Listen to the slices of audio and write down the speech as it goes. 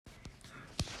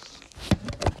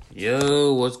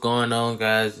Yo, what's going on,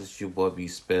 guys? It's your boy B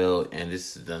Spell, and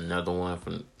this is another one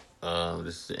from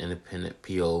this is the Independent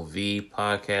POV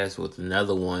podcast with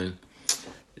another one.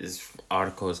 This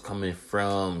article is coming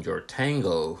from Your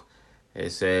Tango. It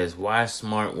says why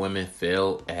smart women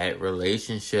fail at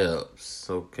relationships.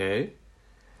 Okay.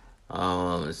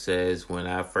 It says when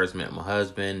I first met my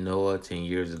husband Noah 10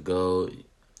 years ago,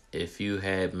 if you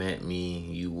had met me,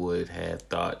 you would have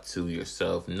thought to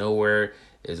yourself, nowhere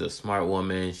is a smart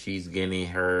woman. She's getting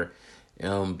her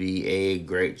MBA,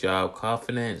 great job,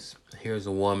 confidence. Here's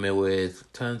a woman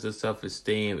with tons of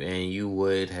self-esteem, and you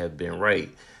would have been right.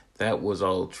 That was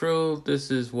all true.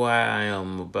 This is why I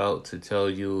am about to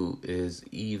tell you is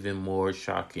even more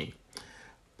shocking.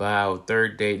 By our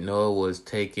third date, Noah was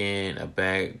taken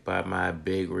aback by my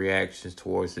big reactions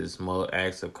towards his small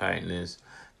acts of kindness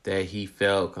that he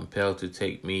felt compelled to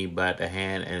take me by the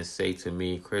hand and say to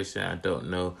me, Christian, I don't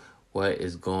know what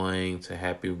is going to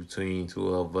happen between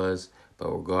two of us, but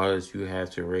regardless, you have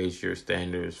to raise your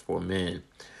standards for men.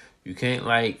 You can't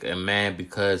like a man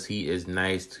because he is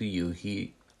nice to you.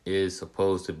 He is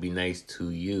supposed to be nice to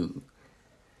you.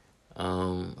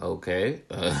 Okay.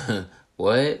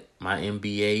 What? My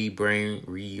MBA brain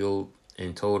reeled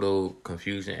in total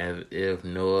confusion as if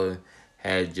Noah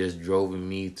had just driven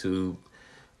me to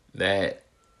that.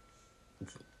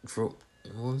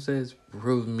 What says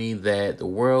proved me that the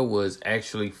world was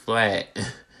actually flat.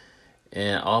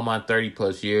 In all my 30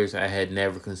 plus years, I had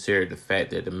never considered the fact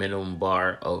that the minimum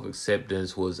bar of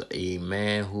acceptance was a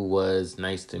man who was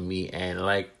nice to me, and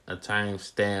like a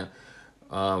timestamp,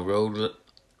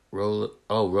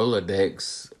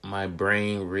 Rolodex, my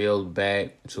brain reeled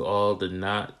back to all the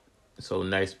not so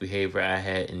nice behavior I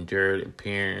had endured,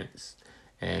 appearance,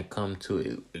 and come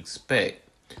to expect.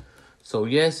 So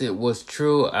yes, it was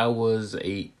true. I was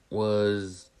a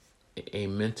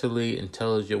mentally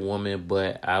intelligent woman,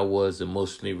 but I was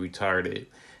emotionally retarded.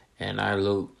 And I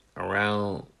looked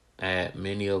around at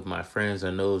many of my friends.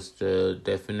 I noticed the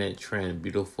definite trend: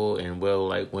 beautiful and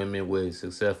well-liked women with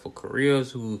successful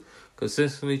careers who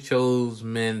consistently chose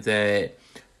men that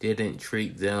didn't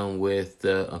treat them with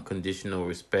the unconditional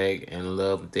respect and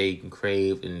love they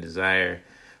craved and desire,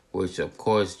 which of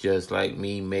course, just like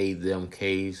me, made me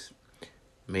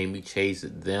chase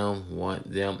them, want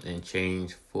them, and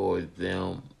change for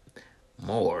them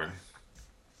more.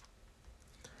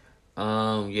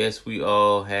 Yes, we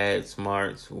all had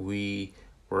smarts. We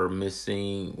were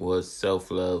missing was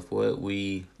self-love. What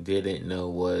we didn't know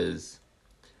was,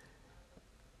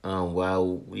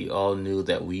 while we all knew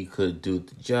that we could do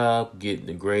the job, get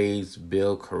the grades,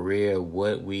 build career,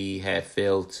 what we had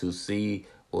failed to see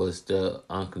was the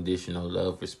unconditional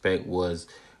love. Respect was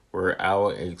where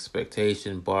our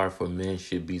expectation bar for men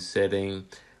should be setting.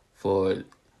 For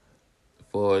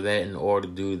that, in order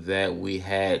to do that, we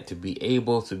had to be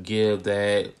able to give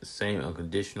that same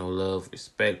unconditional love,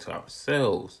 respect to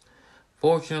ourselves.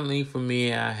 Fortunately for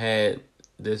me, I had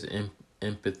this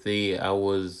empathy. I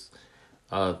was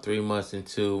 3 months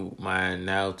into my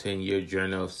now 10-year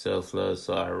journey of self-love,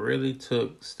 so I really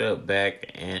took a step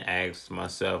back and asked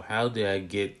myself, how did I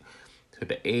get to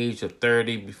the age of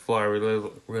 30 before I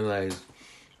realized,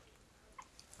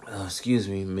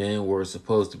 men were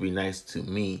supposed to be nice to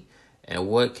me? And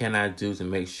what can I do to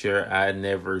make sure I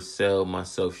never sell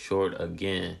myself short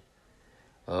again?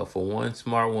 For one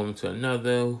smart woman to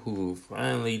another who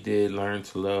finally did learn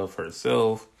to love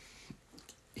herself,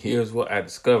 here's what I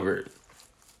discovered.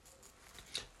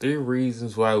 3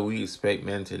 reasons why we expect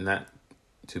men to not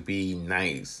to be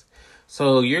nice.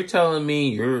 So you're telling me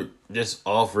you're just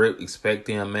off rip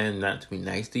expecting a man not to be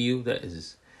nice to you? That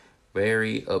is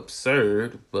very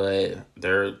absurd. But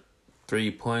their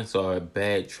 3 points are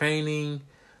bad training.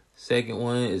 Second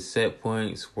one is set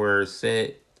points were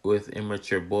set with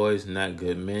immature boys, not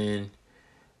good men.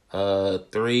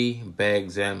 3 bad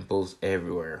examples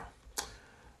everywhere.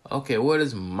 Okay, what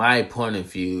is my point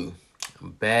of view?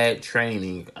 Bad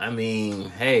training. I mean,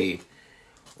 hey,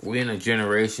 we're in a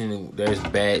generation there's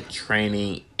bad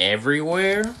training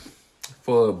everywhere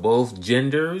for both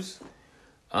genders.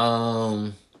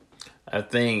 I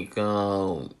think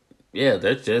yeah,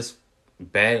 that's just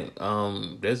bad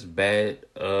that's bad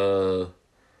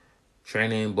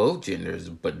training in both genders.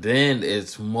 But then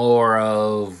it's more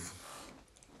of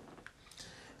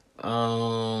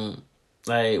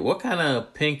like, what kind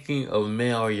of picking of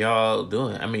men are y'all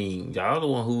doing? I mean, y'all the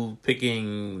one who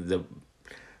picking the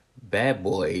bad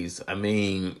boys. I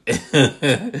mean,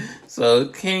 so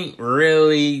can't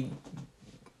really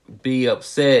be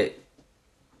upset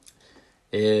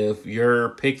if you're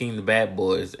picking the bad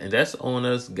boys, and that's on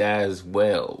us guys as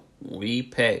well. We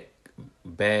pick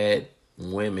bad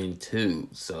women too.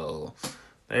 So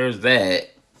there's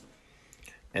that.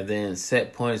 And then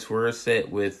set points were set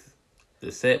with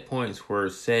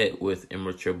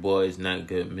immature boys, not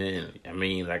good men. I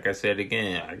mean, like I said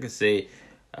again, I could say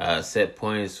set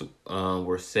points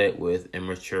were set with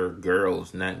immature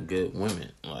girls, not good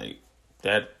women. Like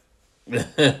that.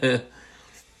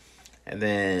 And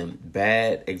then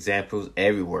bad examples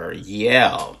everywhere.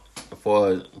 Yeah.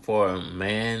 For a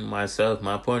man, myself,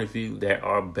 my point of view, there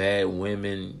are bad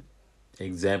women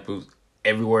examples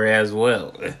everywhere as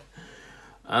well.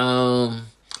 um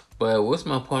but what's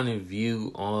my point of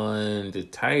view on the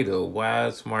title? Why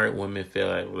smart women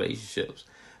fail at relationships?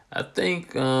 I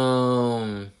think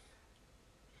uh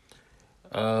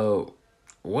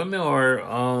women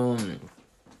are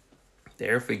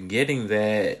they're forgetting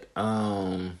that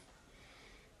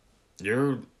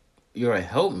you're you're a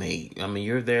helpmate. I mean,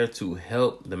 you're there to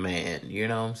help the man. You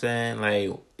know what I'm saying?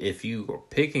 Like, if you are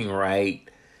picking right,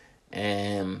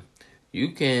 and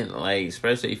you can, like,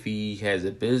 especially if he has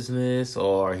a business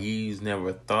or he's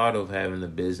never thought of having a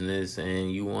business,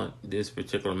 and you want this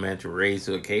particular man to raise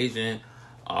the occasion,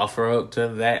 offer up to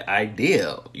that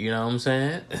idea. You know what I'm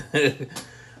saying?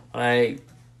 like,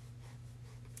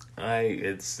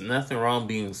 it's nothing wrong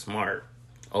being smart.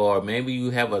 Or maybe you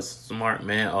have a smart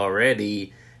man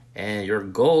already, and your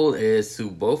goal is to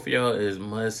both of y'all is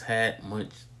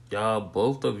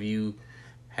both of you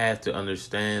have to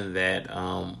understand that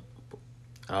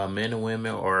men and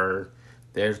women are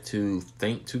there to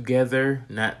think together,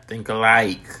 not think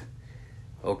alike.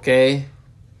 Okay?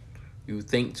 You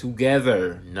think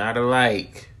together, not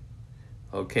alike.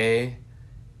 Okay?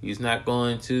 He's not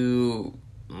going to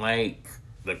like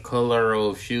the color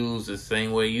of shoes the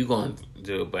same way you going to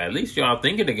do, but at least y'all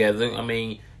thinking together. I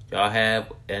mean, y'all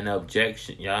have an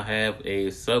objection, y'all have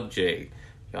a subject,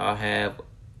 y'all have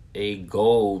a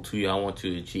goal to y'all want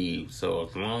to achieve. So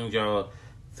as long as y'all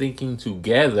thinking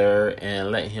together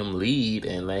and let him lead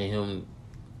and let him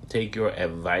take your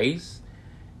advice,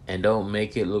 and don't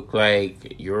make it look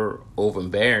like you're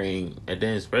overbearing, and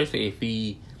then especially if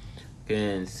he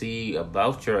can see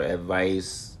about your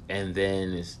advice, and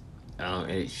then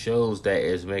it shows that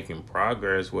it's making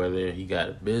progress, whether he got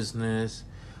a business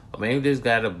or maybe just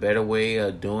got a better way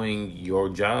of doing your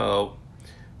job.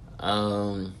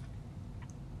 That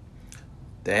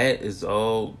is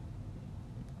all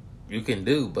you can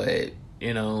do. But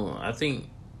I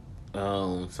think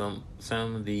some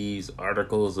of these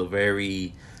articles are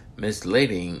very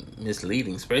misleading,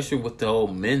 especially with the whole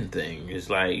men thing.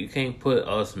 It's like you can't put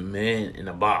us men in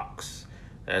a box.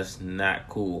 That's not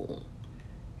cool.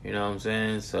 You know what I'm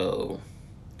saying? So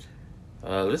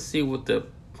let's see what the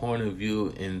point of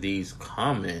view in these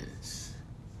comments.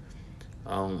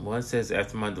 One says,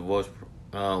 after my divorce,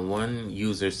 one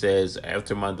user says,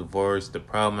 after my divorce, the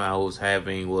problem I was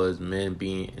having was men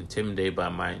being intimidated by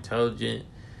my intelligent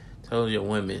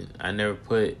women. I never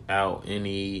put out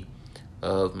any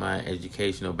of my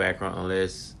educational background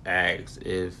unless asked.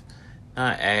 If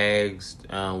not asked,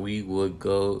 we would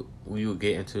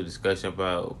get into a discussion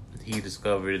about he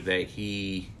discovered that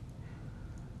he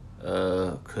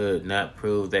could not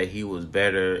prove that he was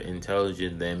better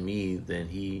intelligent than me, then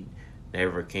he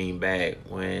never came back.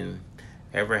 When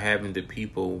ever happened to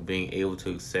people being able to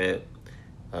accept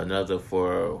another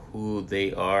for who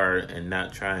they are and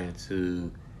not trying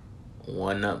to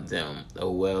one up them?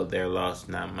 Oh well, their loss,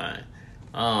 not mine.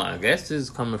 I guess this is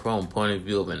coming from a point of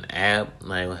view of an app,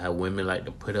 like how women like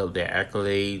to put up their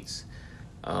accolades.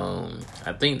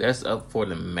 I think that's up for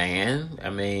the man. I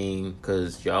mean,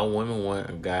 because y'all women want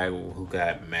a guy who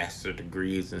got master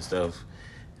degrees and stuff,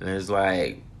 and it's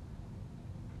like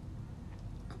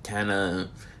kind of,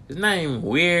 it's not even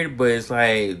weird, but it's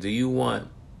like, do you want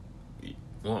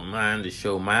mine to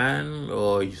show mine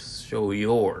or show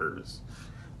yours?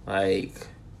 Like,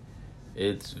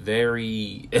 it's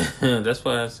very. That's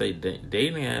why I say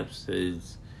dating apps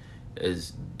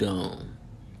is dumb.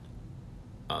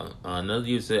 Another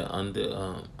user said,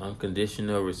 under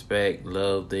unconditional respect,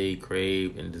 love they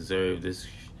crave and deserve. This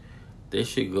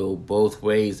should go both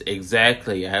ways.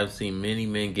 Exactly. I have seen many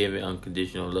men giving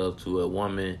unconditional love to a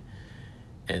woman,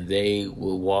 and they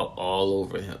will walk all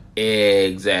over him.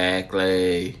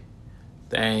 Exactly.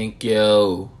 Thank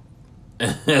you.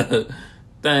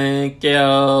 Thank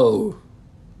you.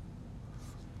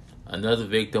 Another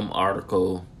victim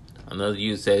article. Another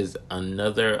user says,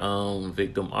 another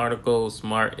victim article,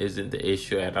 smart isn't the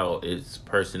issue at all. It's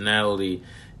personality.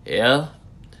 Yeah.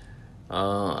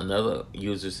 Another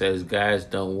user says, guys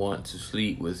don't want to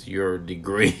sleep with your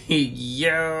degree.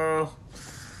 Yeah.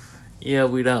 Yeah,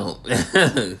 we don't.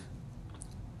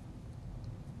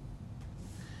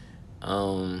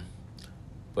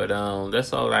 But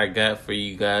that's all I got for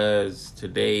you guys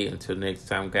today. Until next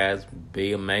time, guys,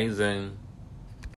 be amazing.